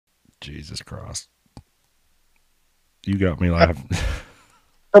Jesus Christ. You got me laughing.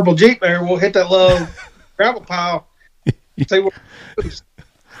 Purple Jeep there. We'll hit that low gravel pile. See what moves.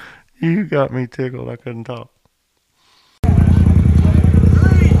 You got me tickled. I couldn't talk. 3, 2,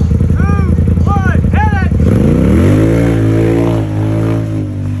 1, hit it!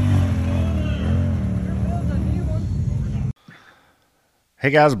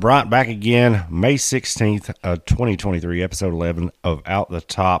 Hey guys, Bryant back again. May 16th, 2023, episode 11 of Out the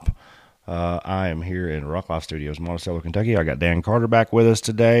Top. I am here in Rock Life Studios, Monticello, Kentucky. I got Dan Carter back with us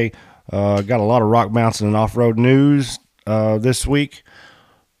today. Got a lot of rock bouncing and off-road news this week.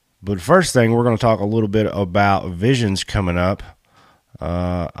 But first thing, we're going to talk a little bit about Visions coming up.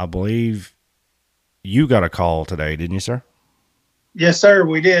 I believe you got a call today, didn't you, sir? Yes, sir,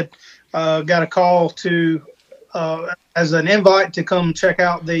 we did. Got a call to as an invite to come check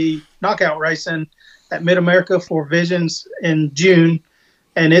out the knockout racing at Mid-America for Visions in June.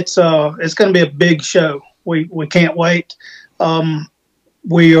 And it's going to be a big show. We can't wait.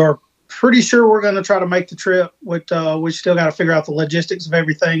 We are pretty sure we're going to try to make the trip. We still got to figure out the logistics of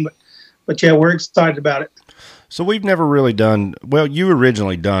everything, but yeah, we're excited about it. So we've never really done, well, you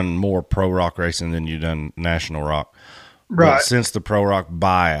originally done more pro rock racing than you done national rock. Right. But since the pro rock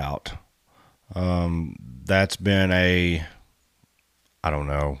buyout, that's been I don't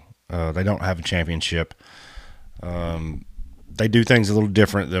know. They don't have a championship. They do things a little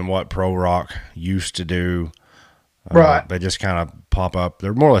different than what pro rock used to do. Right. They just kind of pop up.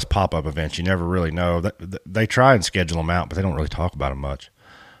 They're more or less pop-up events. You never really know. They try and schedule them out, but they don't really talk about them much.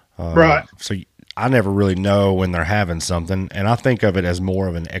 Right. So I never really know when they're having something, and I think of it as more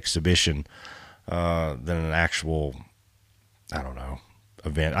of an exhibition than an actual, I don't know,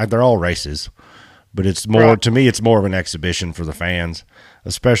 event. They're all races, but it's more, right. To me, it's more of an exhibition for the fans,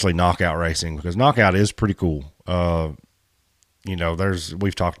 especially knockout racing, because knockout is pretty cool. You know,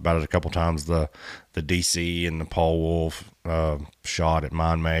 we've talked about it a couple times, the DC and the Paul Wolf shot at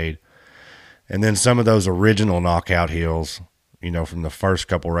Mine Made. And then some of those original knockout hills, you know, from the first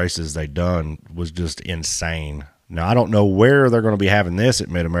couple races they done was just insane. Now, I don't know where they're going to be having this at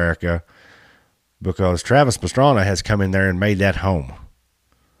Mid-America because Travis Pastrana has come in there and made that home.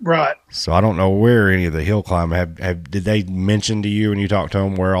 Right. So I don't know where any of the hill climb did they mention to you when you talked to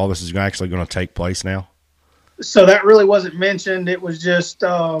them where all this is actually going to take place now? So that really wasn't mentioned. It was just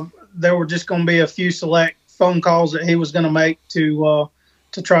there were just going to be a few select phone calls that he was going to make to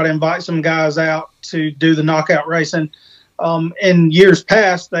try to invite some guys out to do the knockout racing. In years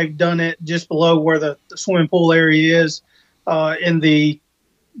past, they've done it just below where the swimming pool area is in the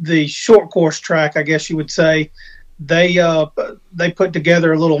short course track, I guess you would say. They put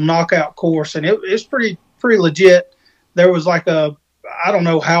together a little knockout course, and it's pretty legit. There was like I don't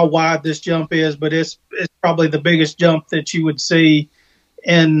know how wide this jump is, but it's probably the biggest jump that you would see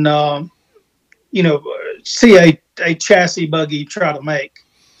in, see a chassis buggy try to make.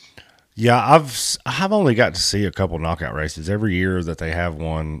 Yeah, I've only got to see a couple knockout races every year that they have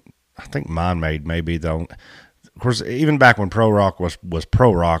one. I think Mine Made maybe though. Of course, even back when pro rock was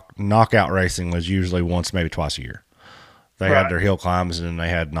pro rock, knockout racing was usually once, maybe twice a year. They Right. had their hill climbs and then they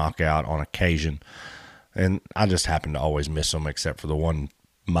had knockout on occasion. And I just happened to always miss them except for the one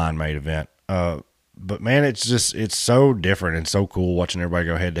Mine Made event. But man, it's so different and so cool watching everybody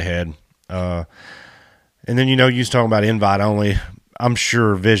go head to head. And then, you was talking about invite only. I'm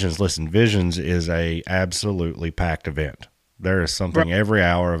sure Visions is a absolutely packed event. There is something Right. every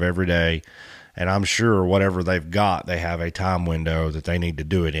hour of every day. And I'm sure whatever they've got, they have a time window that they need to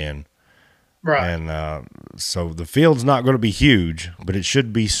do it in. Right. And so the field's not going to be huge, but it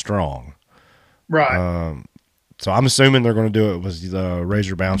should be strong. Right. So I'm assuming they're going to do it with the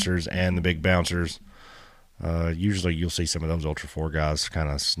Razor Bouncers and the Big Bouncers. Usually you'll see some of those Ultra 4 guys kind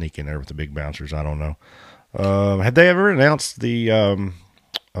of sneak in there with the Big Bouncers. I don't know. Had they ever announced the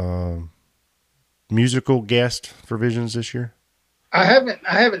musical guest for Visions this year? I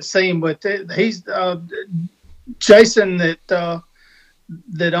haven't seen, but he's Jason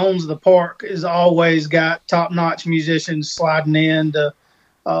that owns the park has always got top-notch musicians sliding in to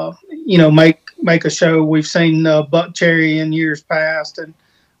make a show. We've seen Buck Cherry in years past, and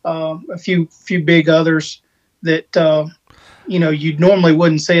a few big others that you normally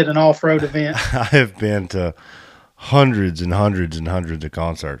wouldn't see at an off-road event. I have been to hundreds and hundreds and hundreds of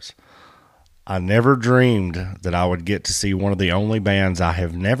concerts. I never dreamed that I would get to see one of the only bands I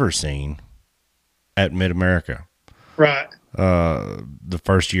have never seen at Mid-America. Right. The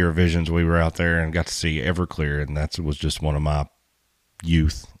first year of Visions, we were out there and got to see Everclear, and that was just one of my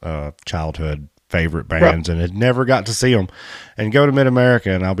youth, childhood favorite bands, right. And had never got to see them. And go to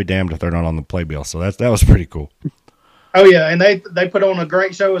Mid-America, and I'll be damned if they're not on the playbill. So that was pretty cool. Oh yeah, and they put on a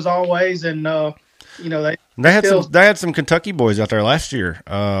great show as always, and they had some Kentucky boys out there last year.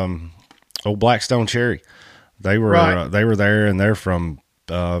 Old Blackstone Cherry, they were there, and they're from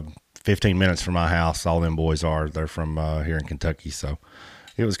 15 minutes from my house. All them boys are. They're from here in Kentucky, so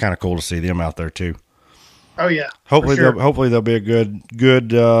it was kind of cool to see them out there too. Oh yeah. Hopefully they'll be a good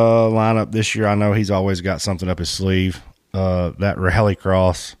lineup this year. I know he's always got something up his sleeve. That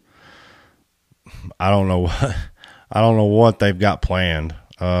rallycross, I don't know what they've got planned.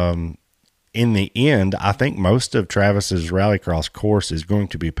 In the end, I think most of Travis's rallycross course is going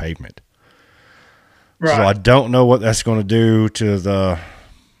to be pavement. Right. So I don't know what that's going to do to the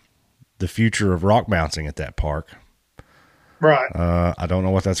future of rock bouncing at that park. Right. I don't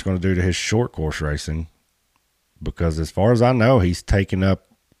know what that's going to do to his short course racing, because as far as I know, he's taken up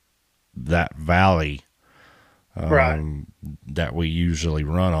that valley that we usually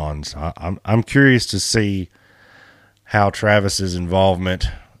run on. So I'm curious to see how Travis's involvement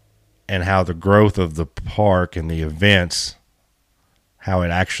and how the growth of the park and the events, how it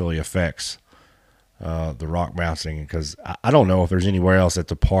actually affects the rock bouncing, because I don't know if there's anywhere else at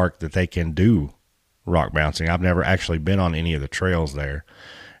the park that they can do rock bouncing. I've never actually been on any of the trails there,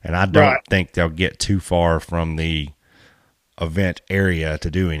 and I don't think they'll get too far from the event area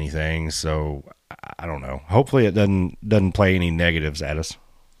to do anything. So I don't know. Hopefully it doesn't play any negatives at us.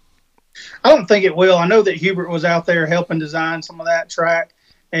 I don't think it will. I know that Hubert was out there helping design some of that track,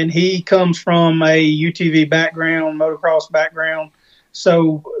 and he comes from a UTV background, motocross background.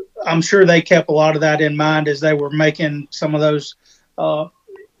 So I'm sure they kept a lot of that in mind as they were making some of those,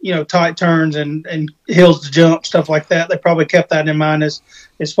 tight turns and hills to jump, stuff like that. They probably kept that in mind as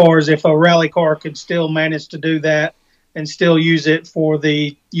far as if a rally car could still manage to do that and still use it for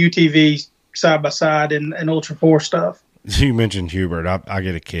the UTV side by side and Ultra 4 stuff. You mentioned Hubert. I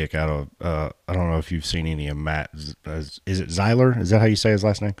get a kick out of, I don't know if you've seen any of Matt. Is it Zeiler? Is that how you say his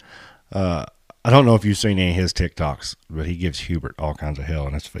last name? I don't know if you've seen any of his TikToks, but he gives Hubert all kinds of hell,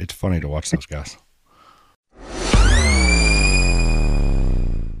 and it's funny to watch those guys.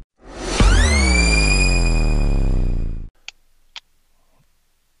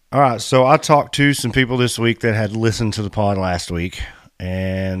 All right, so I talked to some people this week that had listened to the pod last week,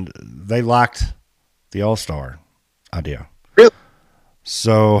 and they liked the All-Star idea. Really?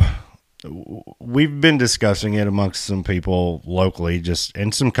 So we've been discussing it amongst some people locally,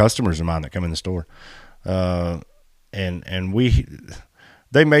 and some customers of mine that come in the store. They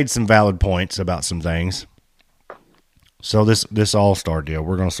made some valid points about some things. So this All-Star deal,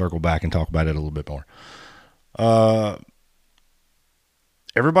 we're going to circle back and talk about it a little bit more.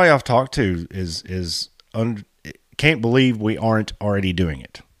 Everybody I've talked to can't believe we aren't already doing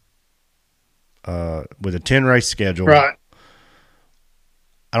it. With a 10 race schedule. Right.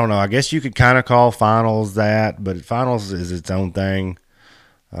 I don't know. I guess you could kind of call finals that, but finals is its own thing.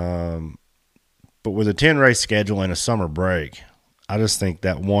 But with a 10 race schedule and a summer break, I just think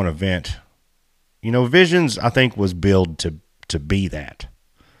that one event, Visions, I think, was billed to be that.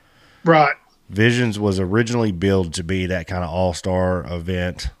 Right. Visions was originally billed to be that kind of all-star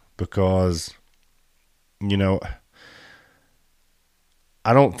event because,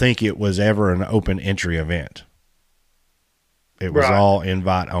 I don't think it was ever an open entry event. It was all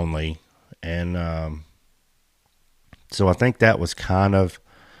invite only. And so I think that was kind of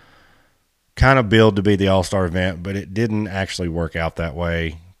billed to be the all-star event, but it didn't actually work out that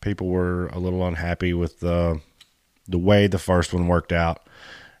way. People were a little unhappy with the way the first one worked out.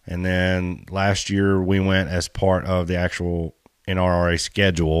 And then last year we went as part of the actual NRRA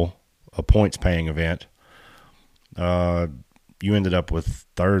schedule, a points-paying event. You ended up with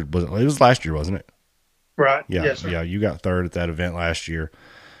third. It was last year, wasn't it? Right. Yeah. Yes, sir. Yeah. You got third at that event last year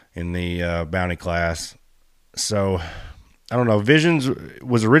in the bounty class. So I don't know. Visions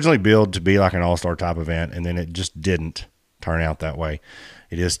was originally billed to be like an all-star type event, and then it just didn't turn out that way.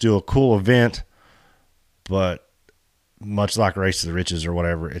 It is still a cool event, but much like Race to the Riches or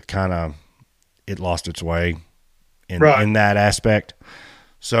whatever, it lost its way in that aspect.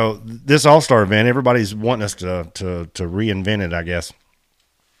 So this all-star event, everybody's wanting us to reinvent it, I guess.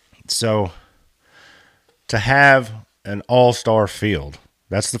 So to have an all-star field,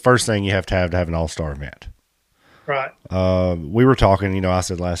 that's the first thing you have to have an all-star event. Right. We were talking, I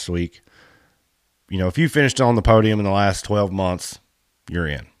said last week, if you finished on the podium in the last 12 months, you're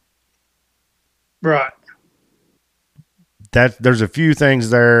in. Right. There's a few things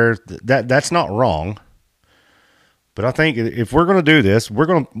there that's not wrong. But I think if we're going to do this,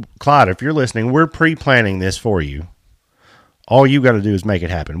 Clyde, if you're listening, we're pre-planning this for you. All you got to do is make it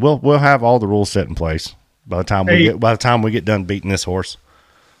happen. We'll have all the rules set in place by the time we get done beating this horse.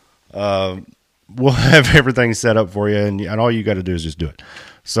 we'll have everything set up for you, and all you got to do is just do it.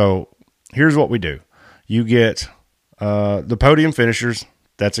 So here's what we do. You get the podium finishers.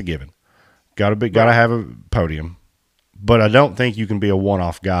 That's a given. Got to have a podium. But I don't think you can be a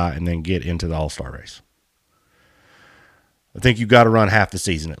one-off guy and then get into the all-star race. I think you got to run half the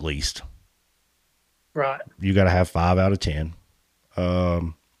season at least. Right. You got to have 5 out of 10. Let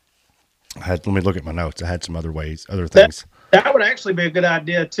me look at my notes. I had some other things. That would actually be a good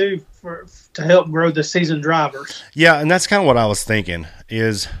idea too to help grow the seasoned drivers. Yeah, and that's kind of what I was thinking.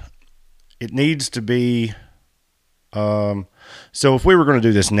 Is it needs to be. So if we were going to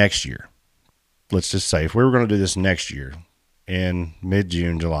do this next year, let's just say if we were going to do this next year in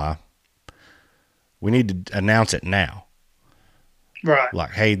mid-June, July, we need to announce it now. Right.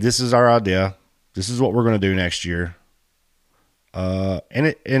 Like, hey, this is our idea. This is what we're going to do next year.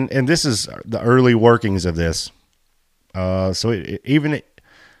 And this is the early workings of this. This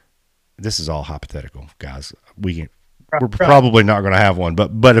is all hypothetical, guys. We're probably not going to have one,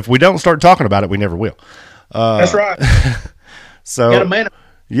 but if we don't start talking about it, we never will. That's right. So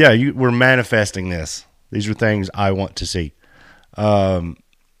we're manifesting this. These are things I want to see. And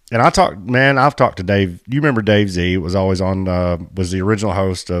I've talked to Dave. You remember Dave Z? Was always on. Was the original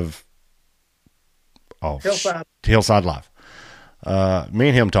host of Hillside Live. Me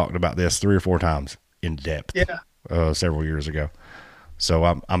and him talked about this 3 or 4 times in depth. Yeah. Several years ago.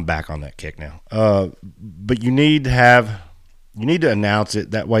 So I'm back on that kick now. But you need to announce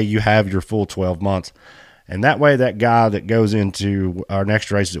it. That way you have your full 12 months. And that way that guy that goes into our next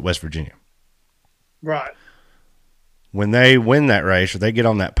race is at West Virginia. Right. When they win that race or they get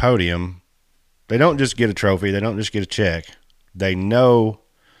on that podium, they don't just get a trophy. They don't just get a check. They know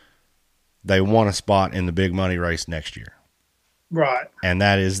they want a spot in the big money race next year. Right. And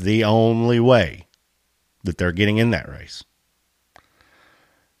that is the only way that they're getting in that race.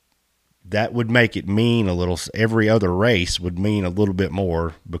 That would make it mean a little. Every other race would mean a little bit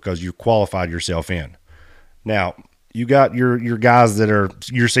more because you qualified yourself in. Now, you got your guys that are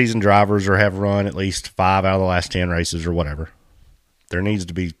your seasoned drivers or have run at least 5 out of the last 10 races or whatever. There needs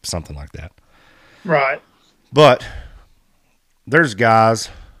to be something like that. Right. But there's guys,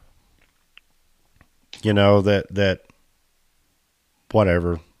 that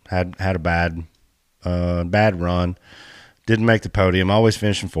whatever, had a bad run, didn't make the podium, always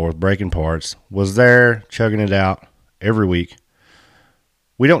finishing 4th, breaking parts, was there, chugging it out every week.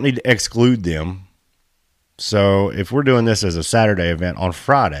 We don't need to exclude them. So if we're doing this as a Saturday event, on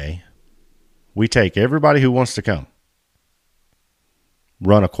Friday, we take everybody who wants to come,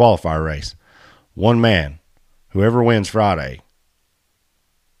 run a qualifier race. One man, whoever wins Friday,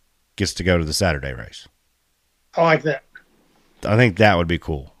 gets to go to the Saturday race. I like that. I think that would be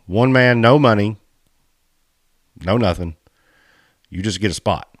cool. One man, no money, no nothing. You just get a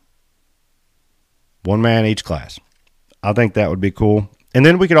spot. One man each class. I think that would be cool. And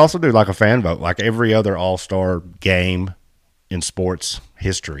then we could also do like a fan vote, like every other all-star game in sports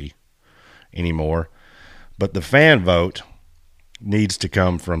history anymore. But the fan vote needs to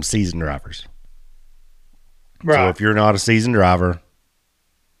come from seasoned drivers. Right. So if you're not a seasoned driver,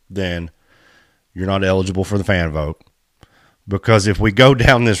 then you're not eligible for the fan vote. Because if we go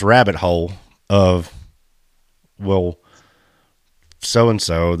down this rabbit hole of, well,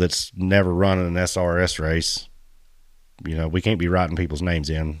 so-and-so that's never run an SRS race, we can't be writing people's names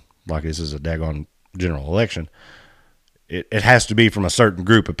in like this is a daggone general election. It has to be from a certain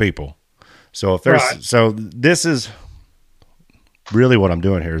group of people. So if there's, So this is really what I'm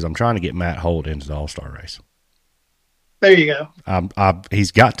doing here is I'm trying to get Matt Holt into the All-Star race. There you go.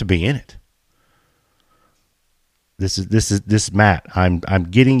 He's got to be in it. This is Matt. I'm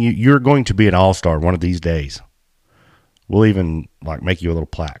getting you. You're going to be an all-star one of these days. We'll even make you a little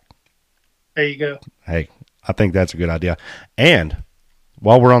plaque. There you go. Hey, I think that's a good idea. And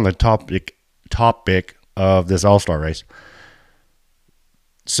while we're on the topic of this all-star race,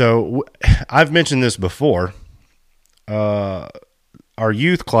 so I've mentioned this before. Our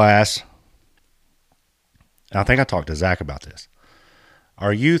youth class. I think I talked to Zach about this.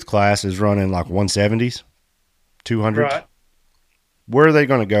 Our youth class is running 170s. 200. Right. Where are they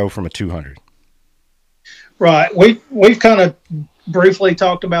going to go from a 200? Right. We've kind of briefly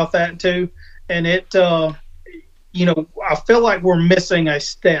talked about that too, and it, I feel like we're missing a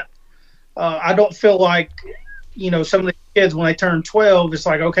step. I don't feel like, some of the kids when they turn 12, it's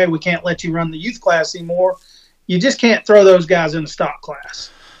like, okay, we can't let you run the youth class anymore. You just can't throw those guys in the stock class.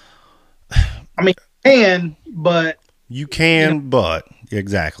 I mean, you can, but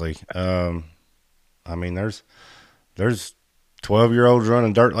exactly. There's 12-year-olds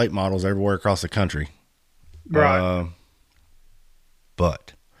running dirt late models everywhere across the country. Right.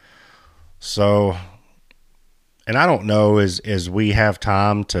 But So, and I don't know as we have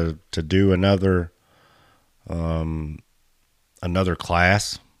time to do another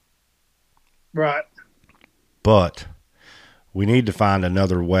class, Right. but we need to find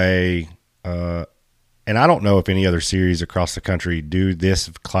another way. And I don't know if any other series across the country do this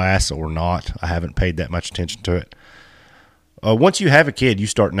class or not. I haven't paid that much attention to it. Once you have a kid, you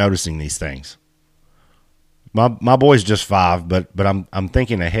start noticing these things. My boy's just 5, but I'm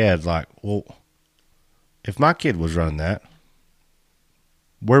thinking ahead. Like, well, if my kid was running that,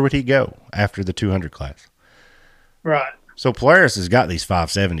 where would he go after the 200 class? Right. So Polaris has got these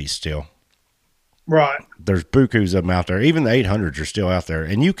 570s still. Right. There's bukus of them out there. Even the 800s are still out there.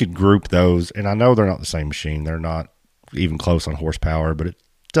 And you could group those. And I know they're not the same machine. They're not even close on horsepower, but it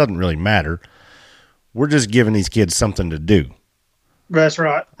doesn't really matter. We're just giving these kids something to do. That's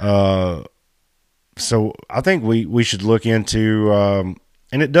right. So I think we should look into,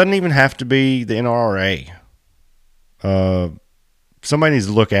 and it doesn't even have to be the NRA. Somebody needs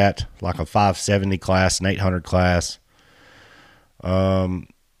to look at like a 570 class, an 800 class.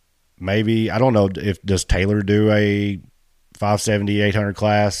 Maybe, I don't know if does Taylor do a 570, 800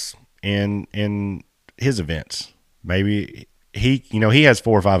 class in his events. Maybe he has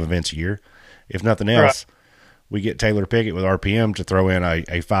 4 or 5 events a year. If nothing else, we get Taylor Pickett with RPM to throw in a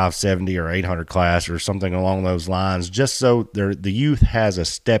 570 or 800 class or something along those lines, just so the youth has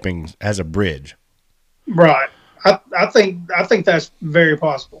a bridge. Right. I think that's very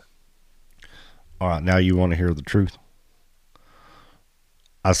possible. All right, now you want to hear the truth.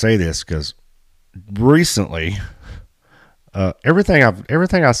 I say this because recently, everything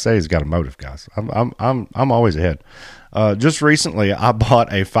I say has got a motive, guys. I'm always ahead. Just recently, I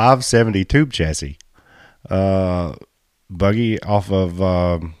bought a 570 tube chassis buggy off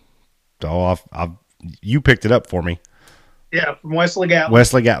of you picked it up for me. Yeah, from Wesley Gatlin.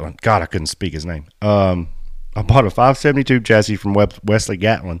 Wesley Gatlin. God, I couldn't speak his name. I bought a 570 tube chassis from Wesley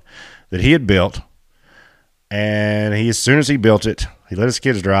Gatlin that he had built, and as soon as he built it, he let his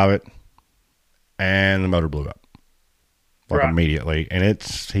kids drive it, and the motor blew up immediately. And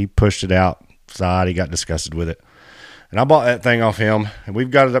he pushed it outside. He got disgusted with it, and I bought that thing off him, and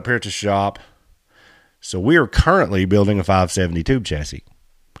we've got it up here at the shop. So we are currently building a 570 tube chassis.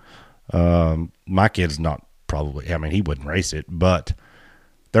 My kid's not probably. I mean, he wouldn't race it, but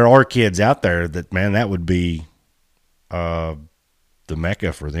there are kids out there that, man, that would be the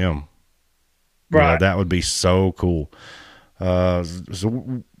mecca for them. Right. That would be so cool.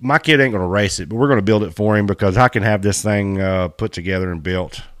 So my kid ain't going to race it, but we're going to build it for him because I can have this thing put together and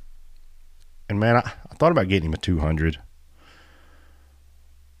built. And, man, I thought about getting him a 200.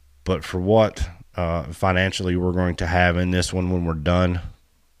 But for what financially we're going to have in this one when we're done,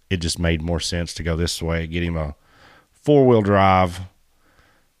 it just made more sense to go this way, get him a 4-wheel drive,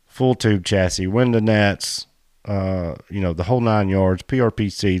 full tube chassis, window nets, the whole 9 yards,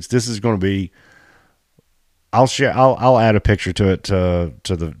 PRP seats. This is going to be. I'll add a picture to it to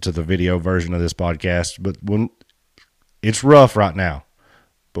the video version of this podcast. But when it's rough right now,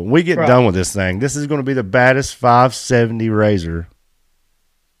 but when we get done with this thing, this is going to be the baddest 570 razor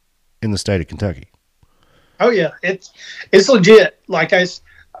in the state of Kentucky. Oh yeah, it's legit.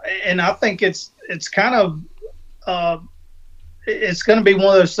 And I think it's kind of it's going to be one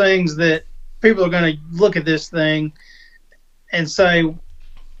of those things that people are going to look at this thing and say,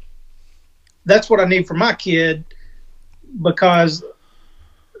 that's what I need for my kid, because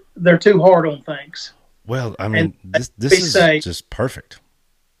they're too hard on things. Well, I mean, this is just perfect.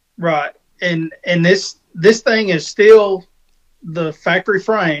 Right. And this thing is still the factory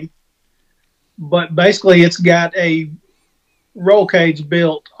frame, but basically it's got a roll cage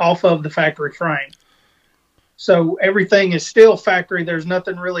built off of the factory frame. So everything is still factory. There's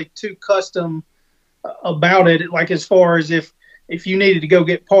nothing really too custom about it. Like, as far as if you needed to go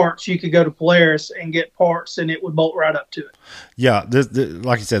get parts, you could go to Polaris and get parts, and it would bolt right up to it. Yeah,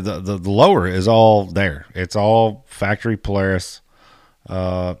 like you said, the lower is all there. It's all factory Polaris.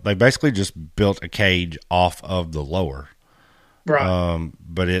 They basically just built a cage off of the lower. Right.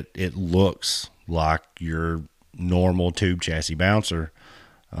 But it looks like your normal tube chassis bouncer.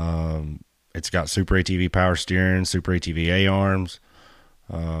 It's got Super ATV power steering, Super ATV A-arms.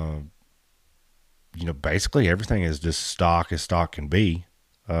 Basically everything is just stock as stock can be.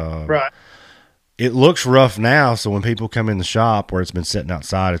 Right. It looks rough now, so when people come in the shop where it's been sitting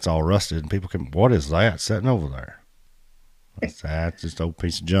outside, it's all rusted, and people come, what is that sitting over there? That's just an old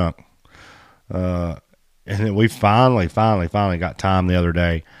piece of junk. And then we finally got time the other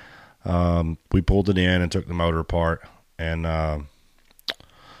day. We pulled it in and took the motor apart, and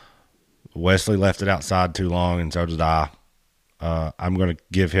Wesley left it outside too long, and so did I. I'm going to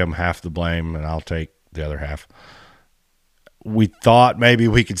give him half the blame, and I'll take the other half. We thought maybe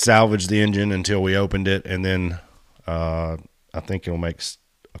we could salvage the engine until we opened it, and then I think it'll make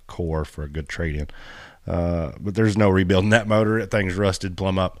a core for a good trade-in. But there's no rebuilding that motor. That thing's rusted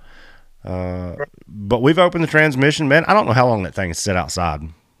plumb up. But we've opened the transmission, man. I don't know how long that thing is set outside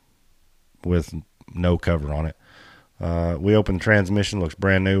with no cover on it. We opened the transmission, looks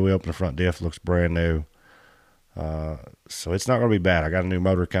brand new. We opened the front diff, looks brand new. So it's not going to be bad. I got a new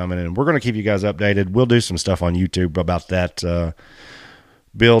motor coming, and we're going to keep you guys updated. We'll do some stuff on YouTube about that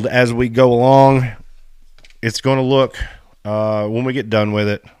build as we go along. It's going to look, when we get done with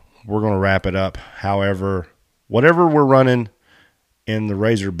it, we're going to wrap it up. However, whatever we're running in the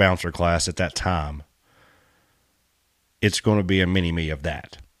Razor Bouncer class at that time, it's going to be a mini-me of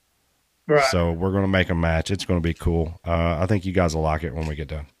that. Right. So we're going to make a match. It's going to be cool. I think you guys will like it when we get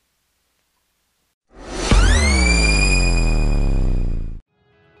done.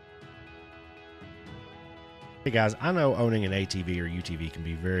 Hey guys, I know owning an ATV or UTV can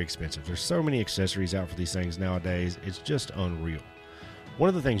be very expensive. There's so many accessories out for these things nowadays, it's just unreal. One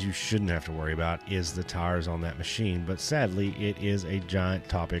of the things you shouldn't have to worry about is the tires on that machine, but sadly it is a giant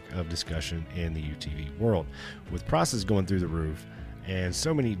topic of discussion in the UTV world. With prices going through the roof and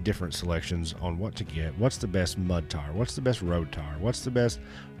so many different selections on what to get, what's the best mud tire, what's the best road tire, what's the best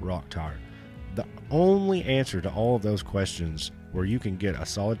rock tire, the only answer to all of those questions where you can get a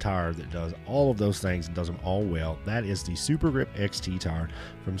solid tire that does all of those things and does them all well, that is the Super Grip XT tire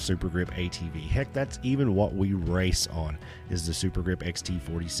from Super Grip ATV. Heck, that's even what we race on, is the Super Grip XT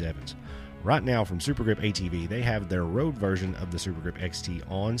 47s. Right now from Super Grip ATV, they have their road version of the Super Grip XT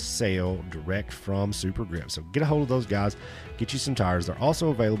on sale direct from Super Grip. So get a hold of those guys, get you some tires. They're also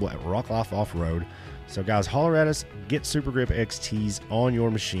available at Rock Life Off-Road. So guys, holler at us, get Super Grip XTs on your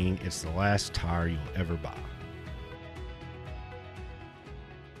machine. It's the last tire you'll ever buy.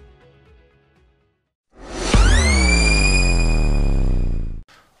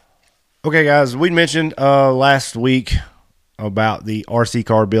 Okay, guys, we mentioned last week about the RC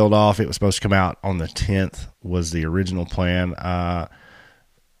car build off. It was supposed to come out on the 10th was the original plan. I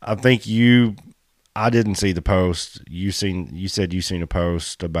think I didn't see the post. You said you seen a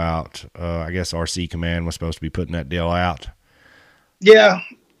post about, I guess RC Command was supposed to be putting that deal out. Yeah.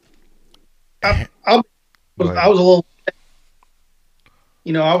 I was a little,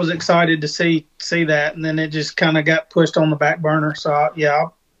 I was excited to see that, and then it just kind of got pushed on the back burner. So I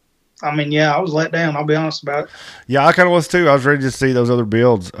was let down. I'll be honest about it. Yeah, I kind of was too. I was ready to see those other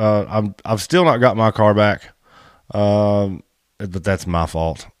builds. I've still not got my car back, but that's my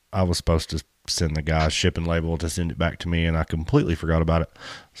fault. I was supposed to send the guy a shipping label to send it back to me, and I completely forgot about it.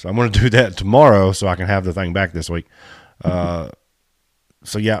 So I'm going to do that tomorrow so I can have the thing back this week. So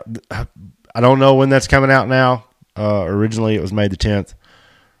yeah, I don't know when that's coming out now. Originally it was May the 10th.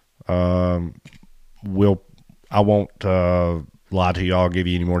 I won't lie to y'all, give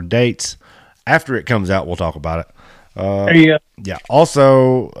you any more dates. After it comes out, we'll talk about it. There you go. Yeah.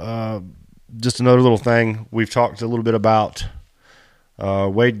 Also, just another little thing. We've talked a little bit about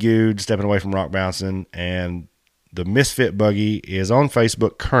Wade Good stepping away from rock bouncing, and the Misfit Buggy is on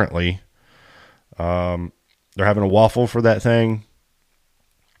Facebook currently. They're having a waffle for that thing.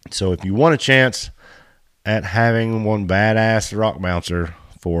 So if you want a chance at having one badass rock bouncer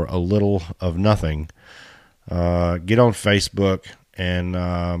for a little of nothing, get on Facebook, and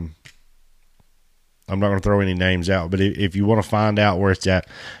I'm not going to throw any names out, but if you want to find out where it's at,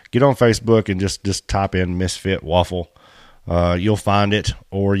 get on Facebook and just type in Misfit Waffle. You'll find it,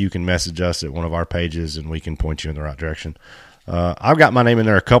 or you can message us at one of our pages and we can point you in the right direction. I've got my name in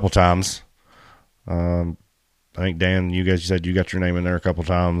there a couple times. I think, Dan, you said you got your name in there a couple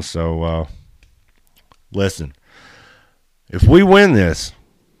times. So, listen, if we win this,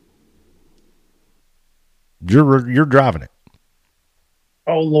 you're driving it.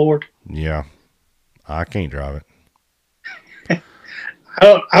 Oh Lord. Yeah, I can't drive it.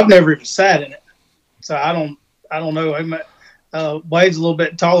 I've never even sat in it, so I don't know. Wade's a little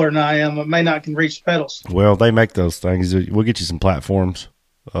bit taller than I am. I may not can reach the pedals. Well, they make those things. We'll get you some platforms,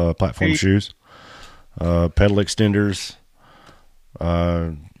 platform shoes, pedal extenders.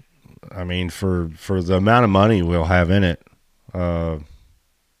 I mean, for the amount of money we'll have in it,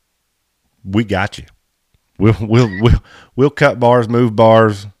 we got you. We'll cut bars, move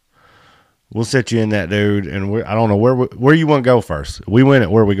bars. We'll set you in that, dude. And I don't know where you want to go first. If we win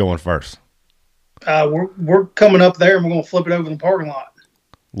it, where are we going first? We're coming up there and we're going to flip it over in the parking lot.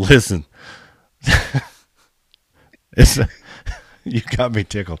 Listen, you got me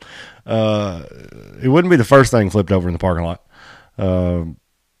tickled. It wouldn't be the first thing flipped over in the parking lot. But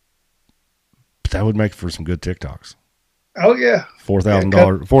that would make for some good TikToks. Oh yeah,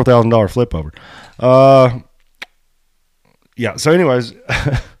 $4,000 flip over. Yeah. So, anyways,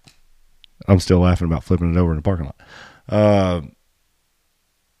 I'm still laughing about flipping it over in the parking lot.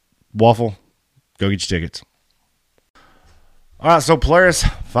 Waffle, go get your tickets. All right, so Polaris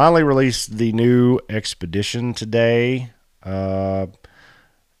finally released the new Xpedition today.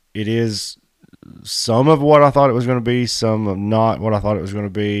 It is some of what I thought it was going to be, some of not what I thought it was going to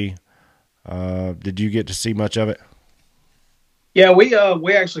be. Did you get to see much of it? Yeah, we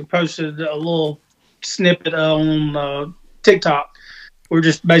actually posted a little snippet on TikTok. We're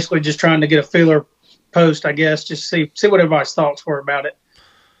just basically just trying to get a feeler post, I guess, just see what everybody's thoughts were about it.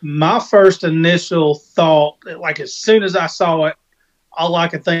 My first initial thought, like as soon as I saw it, all I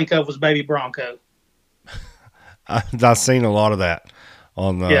could think of was Baby Bronco. I've seen a lot of that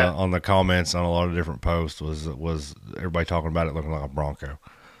on the comments on a lot of different posts. Was everybody talking about it looking like a Bronco?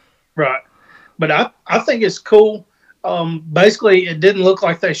 Right, but I think it's cool. Basically, it didn't look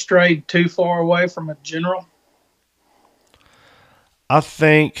like they strayed too far away from a general. I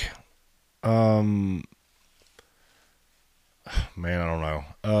think, man, I don't know.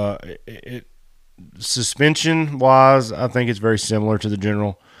 Suspension wise, I think it's very similar to the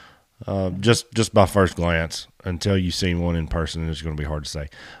general. Just by first glance, until you've seen one in person, it's going to be hard to say.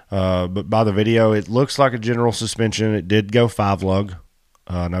 But by the video, it looks like a general suspension. It did go 5-lug.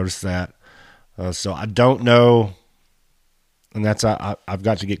 Notice that. So I don't know, and I've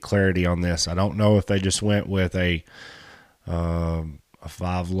got to get clarity on this. I don't know if they just went with a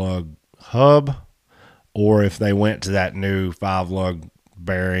 5-lug hub, or if they went to that new 5-lug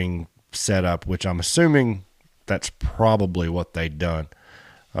bearing setup, which I'm assuming that's probably what they've done.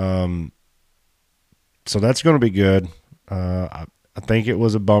 So that's going to be good. I think it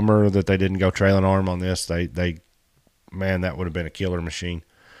was a bummer that they didn't go trailing arm on this. Man, that would have been a killer machine.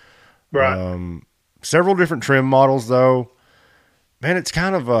 Right. Several different trim models though. Man, it's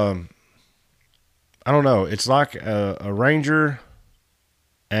kind of I don't know. It's like a Ranger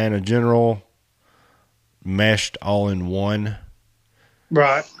and a General meshed all in one.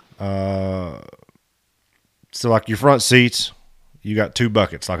 Right. So like your front seats, you got 2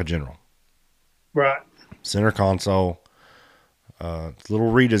 buckets like a General. Right. Center console. It's a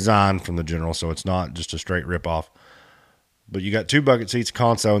little redesign from the General, so it's not just a straight rip-off. But you got 2 bucket seats,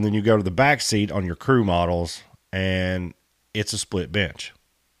 console, and then you go to the back seat on your crew models, and it's a split bench.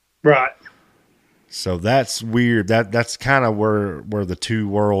 Right. So that's weird. That's kind of where the two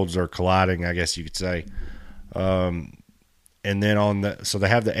worlds are colliding, I guess you could say. And then so they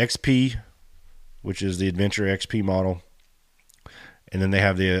have the XP, which is the Adventure XP model. And then they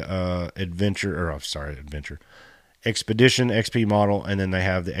have the Xpedition XP model, and then they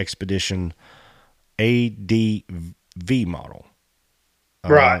have the Xpedition ADV model.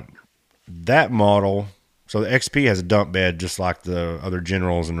 Right. That model, so the XP has a dump bed just like the other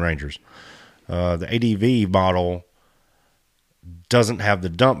Generals and Rangers. The ADV model doesn't have the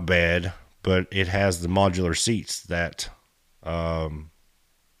dump bed, but it has the modular seats that, like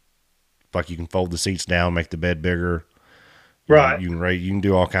you can fold the seats down, make the bed bigger. Right. You can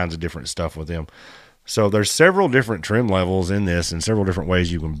do all kinds of different stuff with them. So there's several different trim levels in this and several different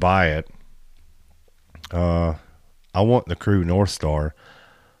ways you can buy it. I want the Crew North Star,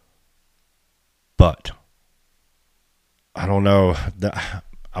 but I don't know.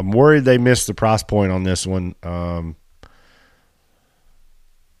 I'm worried they missed the price point on this one.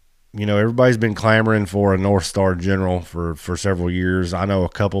 Everybody's been clamoring for a North Star General for several years. I know a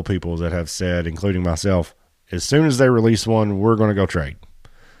couple people that have said, including myself, as soon as they release one, we're going to go trade.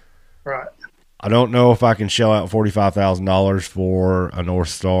 Right. I don't know if I can shell out $45,000 for a North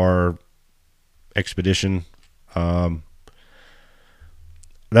Star Xpedition.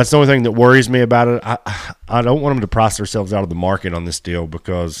 That's the only thing that worries me about it. I don't want them to price themselves out of the market on this deal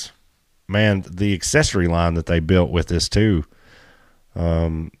because, man, the accessory line that they built with this too.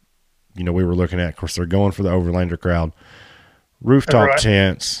 We were looking at, of course, they're going for the Overlander crowd. Rooftop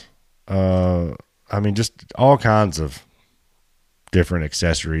tents. Just all kinds of different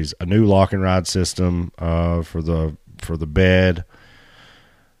accessories. A new lock and ride system for the bed.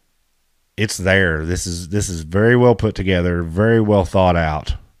 It's there. This is very well put together, very well thought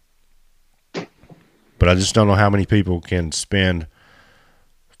out. But I just don't know how many people can spend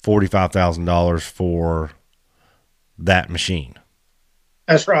 $45,000 for that machine.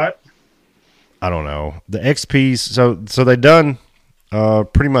 That's right. I don't know. The XPs, so they've done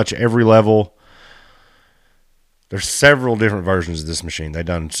pretty much every level. There's several different versions of this machine. They've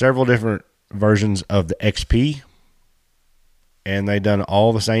done several different versions of the XP, and they've done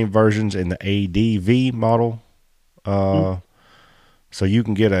all the same versions in the ADV model. So you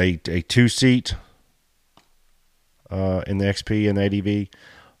can get a 2-seat in the XP and the ADV,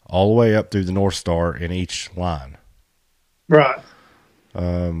 all the way up through the North Star in each line. Right.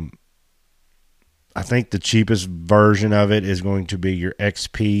 I think the cheapest version of it is going to be your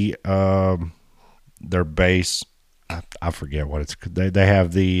XP. Their base, I forget what it's. They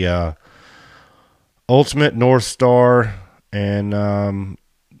have the Ultimate, North Star, and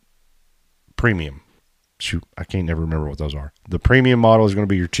Premium. Shoot, I can't never remember what those are. The Premium model is going to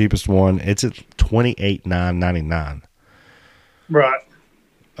be your cheapest one. It's at $28,999. Right.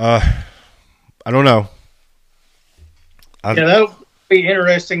 I don't know. Yeah, that'll be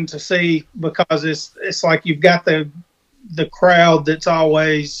interesting to see, because it's like you've got the crowd that's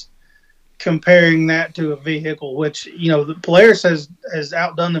always comparing that to a vehicle, which, the Polaris has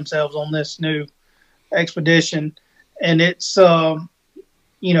outdone themselves on this new Xpedition, and it's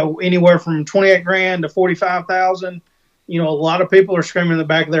anywhere from 28 grand to 45,000. A lot of people are screaming in the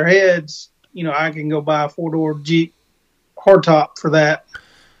back of their heads, I can go buy a 4-door Jeep hardtop for that.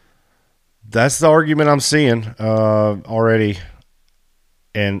 That's the argument I'm seeing already.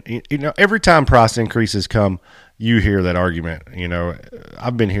 And, every time price increases come, you hear that argument.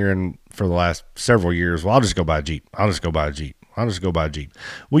 I've been hearing for the last several years, well, I'll just go buy a Jeep. I'll just go buy a Jeep. I'll just go buy a Jeep.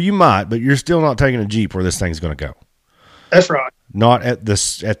 Well, you might, but you're still not taking a Jeep where this thing's going to go. That's right. Not at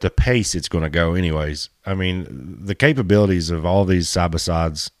the pace it's going to go anyways. I mean, the capabilities of all these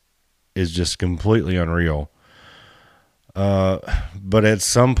side-by-sides is just completely unreal. But at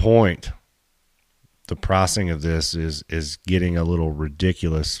some point, the pricing of this is getting a little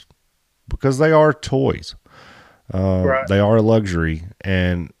ridiculous, because they are toys. Right. They are a luxury,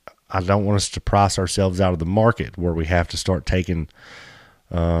 and I don't want us to price ourselves out of the market where we have to start taking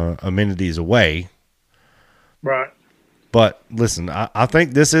amenities away. Right. But listen, I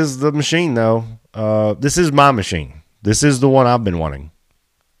think this is the machine, though. This is my machine. This is the one I've been wanting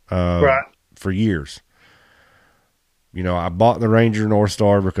for years. I bought the Ranger North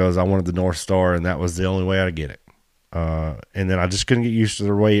Star because I wanted the North Star, and that was the only way I'd get it. And then I just couldn't get used to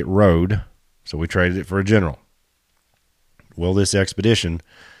the way it rode, so we traded it for a General. Well, this Xpedition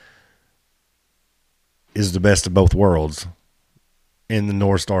is the best of both worlds in the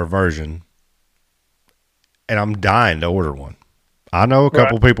North Star version, and I'm dying to order one. I know a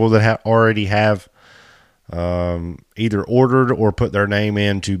couple people that already have either ordered or put their name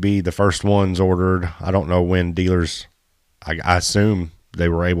in to be the first ones ordered. I don't know when dealers, I assume they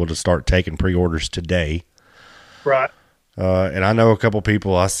were able to start taking pre-orders today. Right. And I know a couple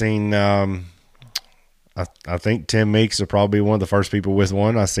people I've seen. I think Tim Meeks will probably be one of the first people with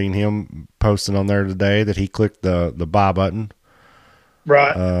one. I seen him posting on there today that he clicked the buy button.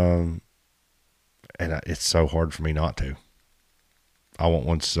 Right. And it's so hard for me not to. I want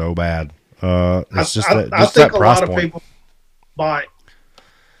one so bad. It's just that I think that price a lot point. of people buy it.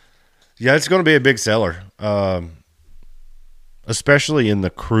 Yeah, it's going to be a big seller, especially in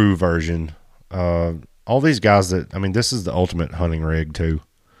the crew version. All these guys this is the ultimate hunting rig too.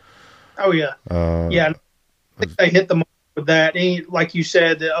 Oh yeah, yeah. I think they hit the mark with that. Like you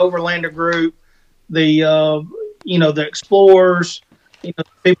said, the Overlander group, the the explorers, people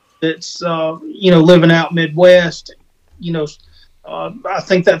that's living out Midwest. I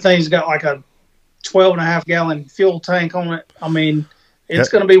think that thing's got like a 12.5 gallon fuel tank on it. I mean, it's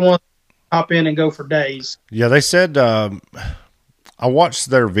going to be one to hop in and go for days. Yeah, they said. I watched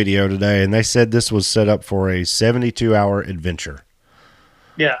their video today, and they said this was set up for a 72-hour adventure.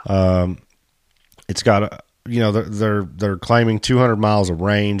 Yeah. It's got they're claiming 200 miles of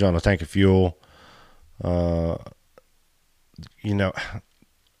range on a tank of fuel. I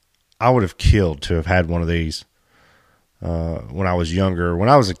would have killed to have had one of these when I was younger. When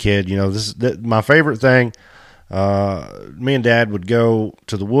I was a kid, my favorite thing. Me and Dad would go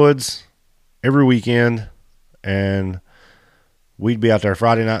to the woods every weekend, and we'd be out there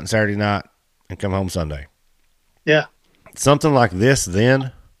Friday night and Saturday night and come home Sunday. Yeah. Something like this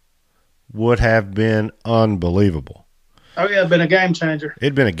then would have been unbelievable. Oh yeah, it'd been a game changer.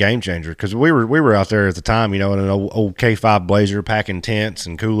 It'd been a game changer because we were out there at the time, in an old K5 Blazer, packing tents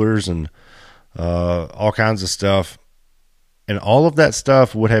and coolers and all kinds of stuff, and all of that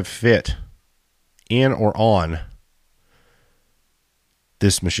stuff would have fit in or on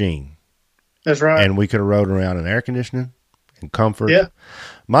this machine. That's right. And we could have rode around in air conditioning and comfort. Yeah.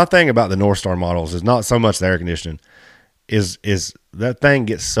 My thing about the North Star models is not so much the air conditioning. Is that thing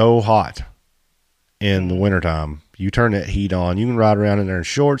gets so hot in the wintertime. You turn that heat on. You can ride around in there in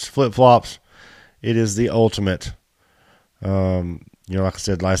shorts, flip-flops. It is the ultimate. Like I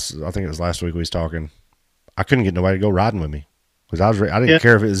said, I think it was last week we was talking. I couldn't get nobody to go riding with me because I didn't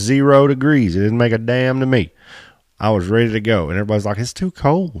care if it was 0 degrees. It didn't make a damn to me. I was ready to go, and everybody's like, "It's too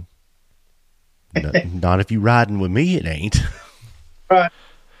cold." Not if you riding with me, it ain't. Right.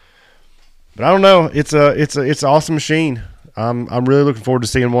 But I don't know. It's an awesome machine. I'm really looking forward to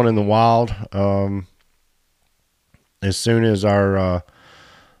seeing one in the wild. As soon as our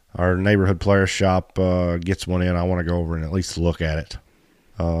neighborhood Polaris shop gets one in, I want to go over and at least look at it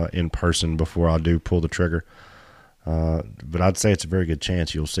in person before I do pull the trigger. But I'd say it's a very good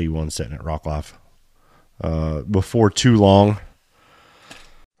chance you'll see one sitting at Rock Life before too long.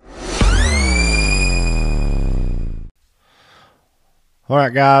 All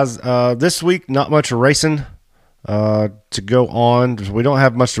right, guys. This week, not much racing to go on. We don't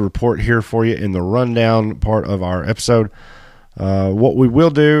have much to report here for you in the rundown part of our episode. What we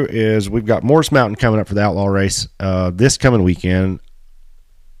will do is we've got Morris Mountain coming up for the Outlaw race this coming weekend.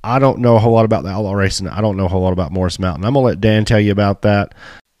 I don't know a whole lot about the Outlaw race, and I don't know a whole lot about Morris Mountain. I'm going to let Dan tell you about that.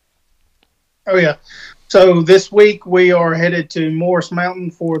 Oh, yeah. So this week we are headed to Morris Mountain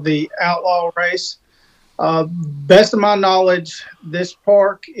for the Outlaw race. Best of my knowledge, this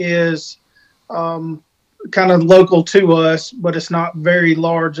park is kind of local to us, but it's not very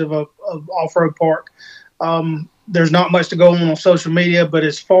large of a off-road park. There's not much to go on social media, but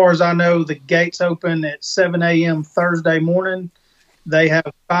as far as I know, the gates open at 7 a.m. Thursday morning. They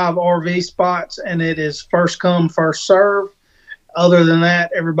have 5 RV spots, and it is first come, first serve. Other than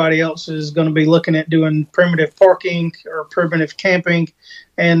that, everybody else is going to be looking at doing primitive parking or primitive camping.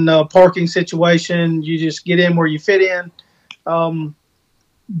 And parking situation, you just get in where you fit in.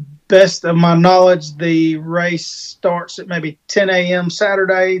 Best of my knowledge, the race starts at maybe 10 a.m.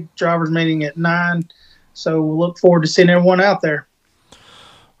 Saturday, drivers meeting at 9. So we'll look forward to seeing everyone out there.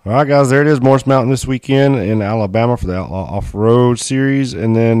 All right, guys, there it is, Morris Mountain this weekend in Alabama for the Outlaw Off-Road Series.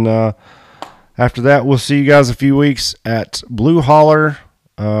 And then after that, we'll see you guys a few weeks at Blue Holler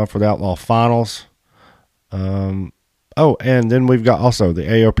for the Outlaw Finals. And then we've got also the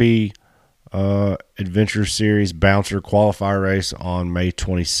AOP Adventure Series Bouncer Qualifier Race on May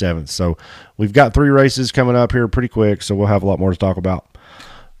 27th. So we've got 3 races coming up here pretty quick, so we'll have a lot more to talk about.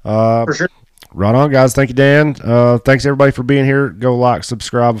 For sure. Right on, guys. Thank you, Dan. Thanks, everybody, for being here. Go like,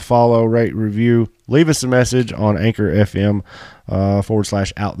 subscribe, follow, rate, review. Leave us a message on Anchor FM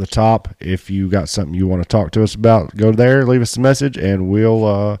 /Out the Top. If you got something you want to talk to us about, go there, leave us a message, and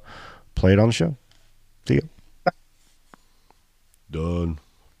we'll play it on the show. See ya. Done.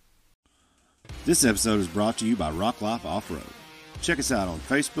 This episode is brought to you by Rock Life Off-Road. Check us out on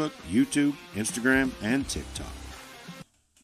Facebook, YouTube, Instagram, and TikTok.